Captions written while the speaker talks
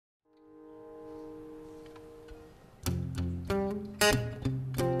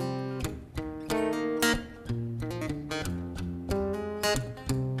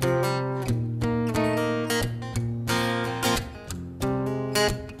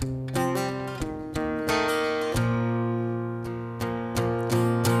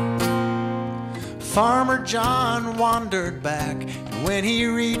Farmer John wandered back, and when he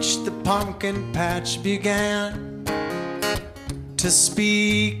reached the pumpkin patch, began to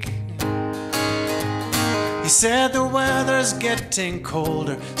speak. He said the weather's getting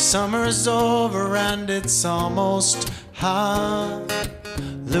colder, summer's over and it's almost Halloween.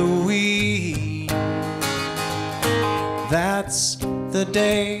 That's the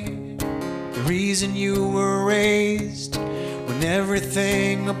day, the reason you were raised, when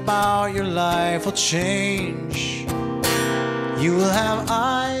everything about your life will change. You will have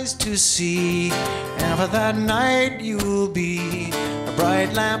eyes to see, and for that night you'll be a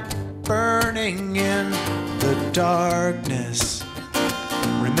bright lamp burning in the darkness.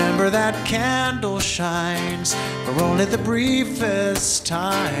 Remember that candle shines for only the briefest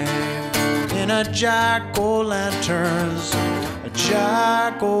time in a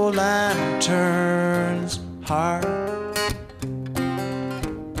jack-o'-lantern's heart.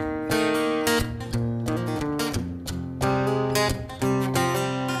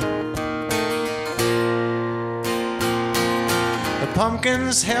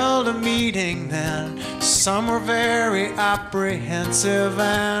 Pumpkins held a meeting then. Some were very apprehensive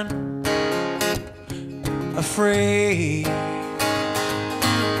and afraid.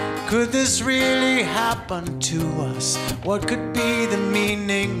 Could this really happen to us? What could be the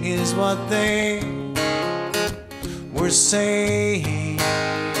meaning is what they were saying.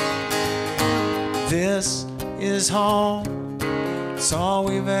 This is home, it's all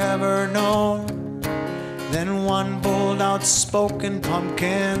we've ever known. Then one bold, outspoken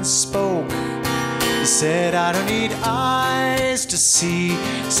pumpkin spoke. He said, I don't need eyes to see,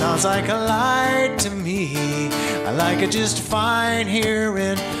 sounds like a lie to me. I like it just fine here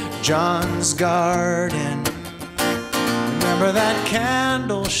in John's garden. Remember that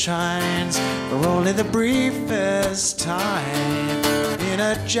candle shines for only the briefest time in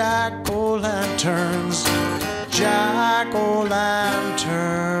a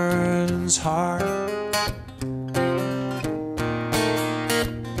jack-o'-lantern's heart.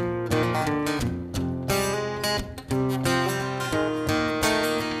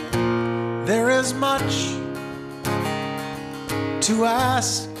 There is much to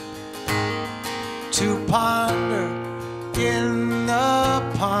ask, to ponder in the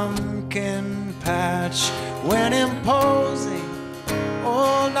pumpkin patch, when imposing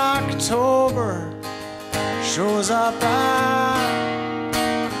old October shows up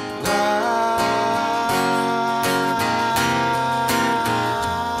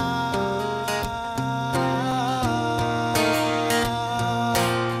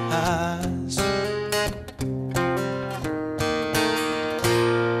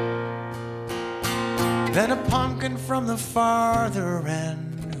then a pumpkin from the farther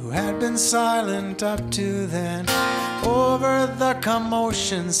end, who had been silent up to then, over the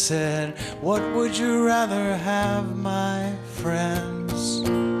commotion said, what would you rather have, my friends?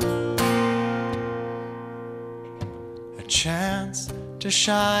 A chance to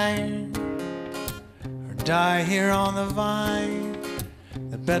shine, or die here on the vine?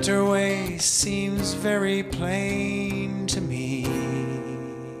 The better way seems very plain to me.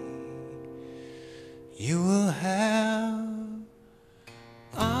 You will have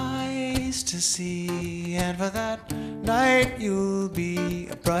eyes to see, and for that night you'll be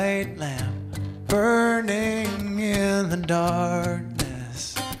a bright lamp burning in the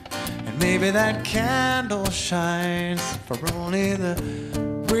darkness. And maybe that candle shines for only the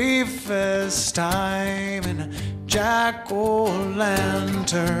briefest time in a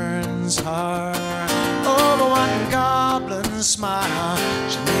jack-o'-lantern's heart. Oh, but one goblin smile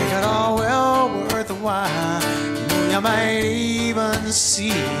should make it all well worth a while. You know, you might even see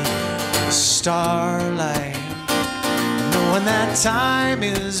the starlight. Knowing that time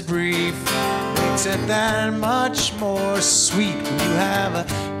is brief makes it that much more sweet when you have a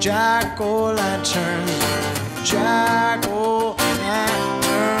jack-o'-lantern,